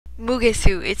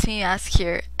Mugesu, it's me Ask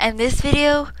here, and this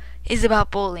video is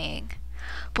about bullying.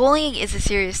 Bullying is a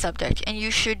serious subject, and you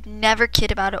should never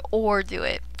kid about it or do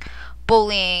it.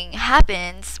 Bullying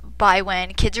happens by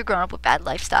when kids are grown up with bad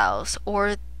lifestyles,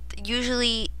 or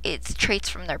usually it's traits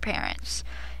from their parents.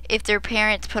 If their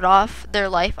parents put off their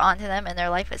life onto them and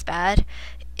their life is bad,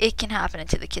 it can happen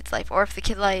into the kid's life. Or if the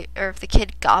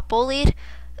kid got bullied,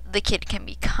 the kid can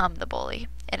become the bully.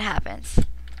 It happens.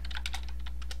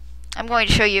 I'm going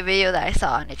to show you a video that I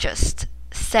saw and it just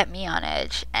set me on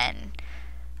edge, and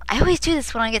I always do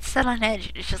this when I get set on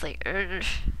edge. It's just like urgh.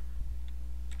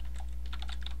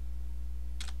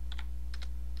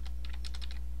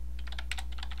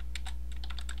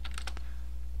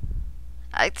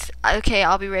 Okay,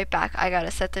 I'll be right back. I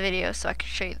gotta set the video so I can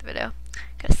show you the video.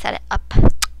 Gotta set it up.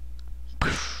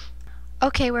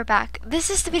 Okay, we're back. This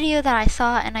is the video that I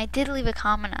saw, and I did leave a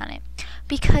comment on it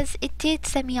because it did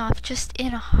set me off just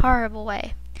in a horrible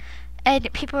way.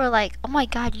 And people were like, oh my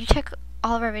god, you check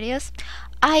all of our videos?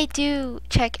 I do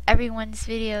check everyone's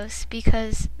videos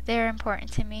because they're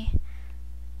important to me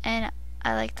and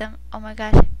I like them. Oh my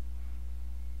god.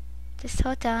 Just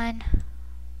hold on.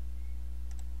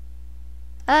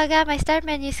 Oh god, my start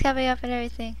menu's coming up and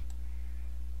everything.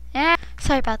 Yeah.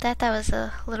 Sorry about that. That was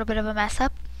a little bit of a mess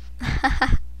up.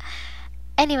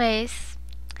 Anyways,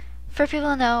 for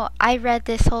people to know, I read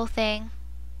this whole thing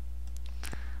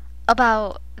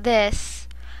about this.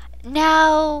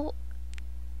 Now,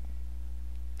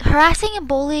 harassing and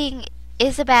bullying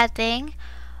is a bad thing,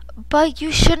 but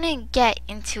you shouldn't get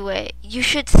into it. You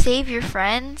should save your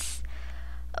friends,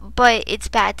 but it's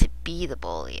bad to be the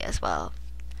bully as well.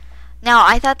 Now,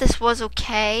 I thought this was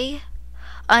okay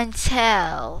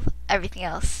until everything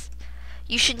else.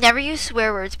 You should never use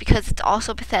swear words because it's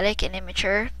also pathetic and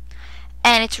immature.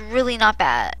 And it's really not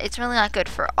bad. It's really not good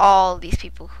for all these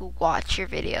people who watch your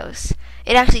videos.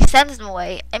 It actually sends them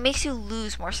away and makes you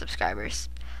lose more subscribers.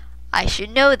 I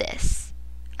should know this.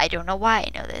 I don't know why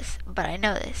I know this, but I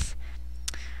know this.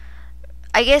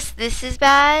 I guess this is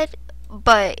bad,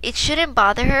 but it shouldn't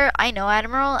bother her. I know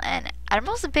Admiral, and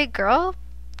Admiral's a big girl,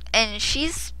 and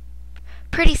she's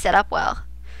pretty set up well.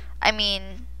 I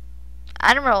mean,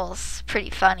 Admiral's pretty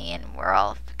funny, and we're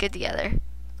all good together.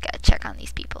 Gotta check on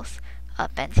these peoples.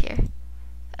 Ben's here.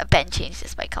 Ben changed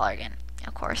his bike color again,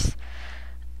 of course.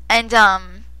 And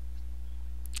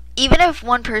even if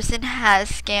one person has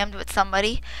scammed with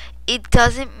somebody, it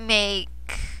doesn't make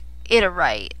it a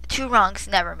right. Two wrongs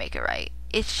never make it right.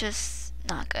 It's just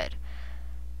not good.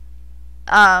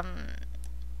 Oh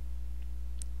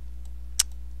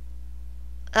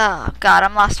god,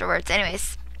 I'm lost for words.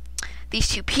 Anyways, these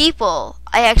two people,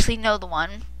 I actually know the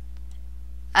one.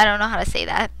 I don't know how to say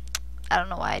that. I don't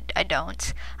know why I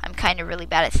don't. I'm kind of really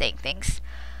bad at saying things.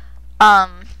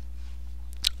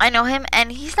 I know him,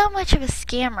 and he's not much of a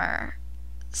scammer.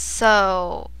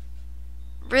 So,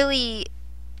 really,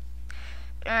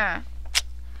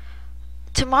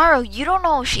 tomorrow, you don't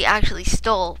know if she actually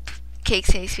stole Cakes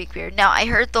Candy Speak Beer. Now, I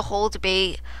heard the whole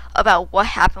debate about what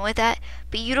happened with that,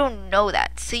 but you don't know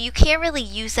that. So, you can't really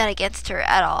use that against her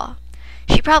at all.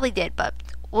 She probably did, but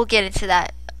we'll get into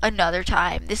that another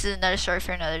time. This is another story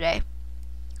for another day.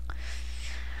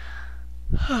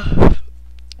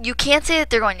 You can't say that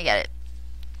they're going to get it.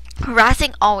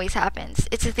 Harassing always happens.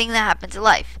 It's a thing that happens in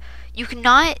life. You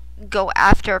cannot go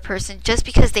after a person just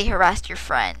because they harassed your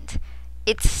friend.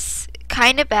 It's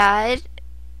kind of bad.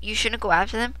 You shouldn't go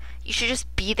after them. You should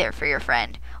just be there for your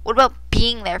friend. What about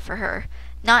being there for her?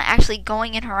 Not actually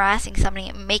going and harassing somebody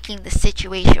and making the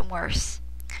situation worse.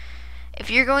 If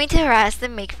you're going to harass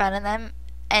them, make fun of them,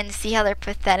 and see how their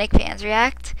pathetic fans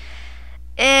react,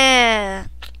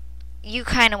 you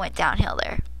kind of went downhill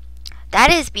there.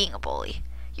 That is being a bully.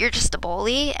 You're just a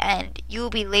bully, and you will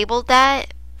be labeled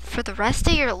that for the rest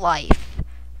of your life.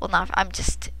 Well, not,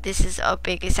 this is a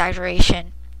big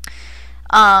exaggeration.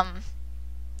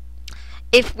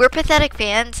 If we're pathetic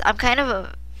fans, I'm kind of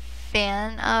a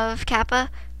fan of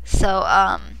Kappa, so,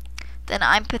 then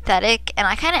I'm pathetic, and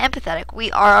I kind of am pathetic.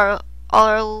 We are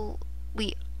all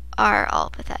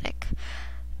pathetic.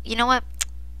 You know what?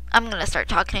 I'm gonna start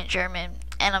talking in German,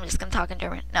 and I'm just gonna talk in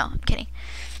German. No, I'm kidding.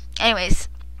 Anyways,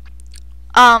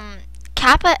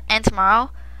 Kappa and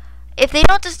Tomorrow, if they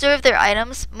don't deserve their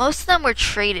items, most of them were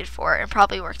traded for and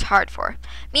probably worked hard for.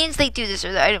 Means they do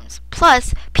deserve their items.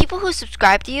 Plus, people who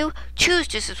subscribe to you choose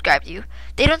to subscribe to you.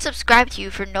 They don't subscribe to you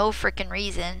for no freaking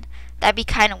reason. That'd be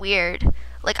kind of weird.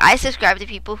 Like, I subscribe to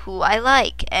people who I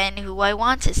like and who I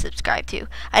want to subscribe to.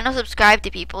 I don't subscribe to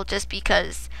people just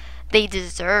because they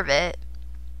deserve it.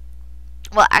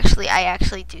 Well, actually, I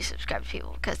actually do subscribe to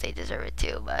people because they deserve it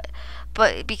too, but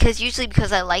usually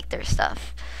because I like their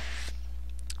stuff.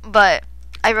 But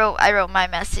I wrote my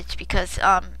message because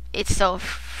it's so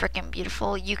freaking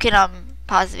beautiful. You can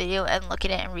pause the video and look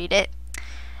at it and read it.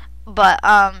 But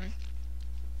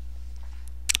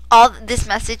all this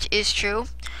message is true.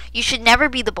 You should never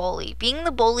be the bully. Being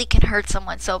the bully can hurt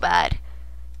someone so bad.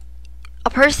 A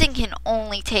person can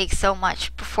only take so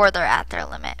much before they're at their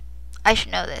limit. I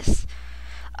should know this.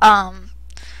 Um,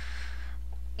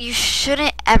 you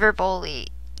shouldn't ever bully.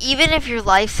 Even if your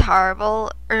life's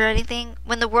horrible or anything,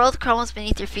 when the world crumbles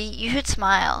beneath your feet, you should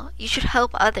smile. You should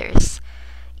help others.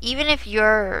 Even if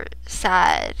you're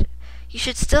sad, you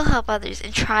should still help others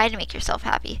and try to make yourself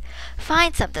happy.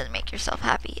 Find something to make yourself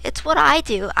happy. It's what I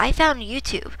do. I found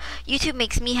YouTube. YouTube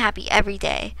makes me happy every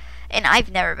day. And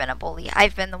I've never been a bully.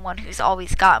 I've been the one who's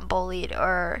always gotten bullied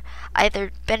or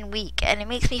either been weak, and it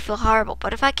makes me feel horrible.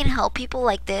 But if I can help people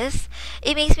like this,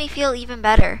 it makes me feel even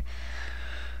better.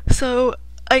 So,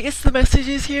 I guess the message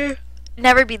is here.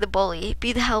 Never be the bully.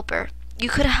 Be the helper. You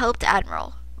could have helped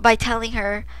Admiral by telling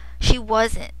her she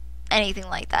wasn't anything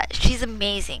like that. She's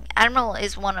amazing. Admiral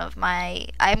is one of my,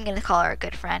 I'm going to call her a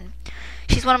good friend.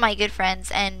 She's one of my good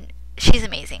friends, and she's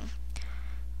amazing.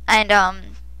 And,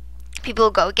 people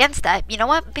will go against that. You know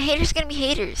what? Haters are going to be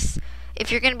haters.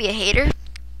 If you're going to be a hater,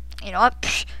 you know what?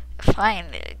 Psh, fine.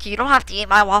 You don't have to eat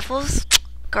my waffles,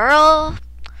 girl.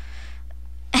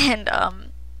 And, I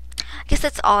guess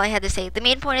that's all I had to say. The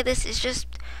main point of this is just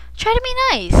try to be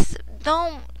nice.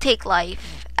 Don't take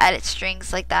life at its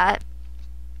strings like that.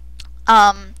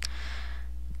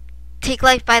 Take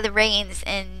life by the reins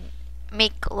and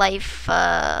make life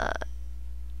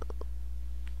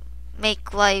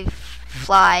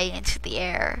fly into the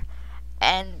air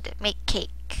and make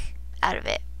cake out of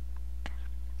it.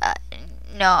 Uh,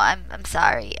 no, I'm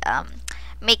sorry.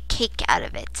 Make cake out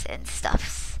of it and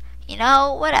stuffs. You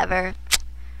know, whatever.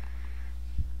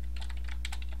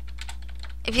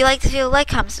 If you like this video, like,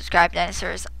 comment, subscribe,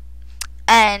 dinosaurs.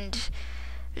 And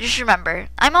just remember,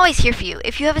 I'm always here for you.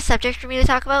 If you have a subject for me to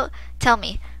talk about, tell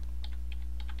me.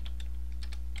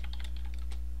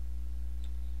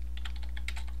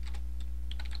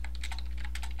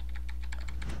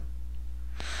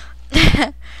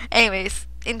 Anyways,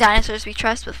 in dinosaurs we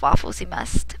trust, with waffles we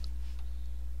must.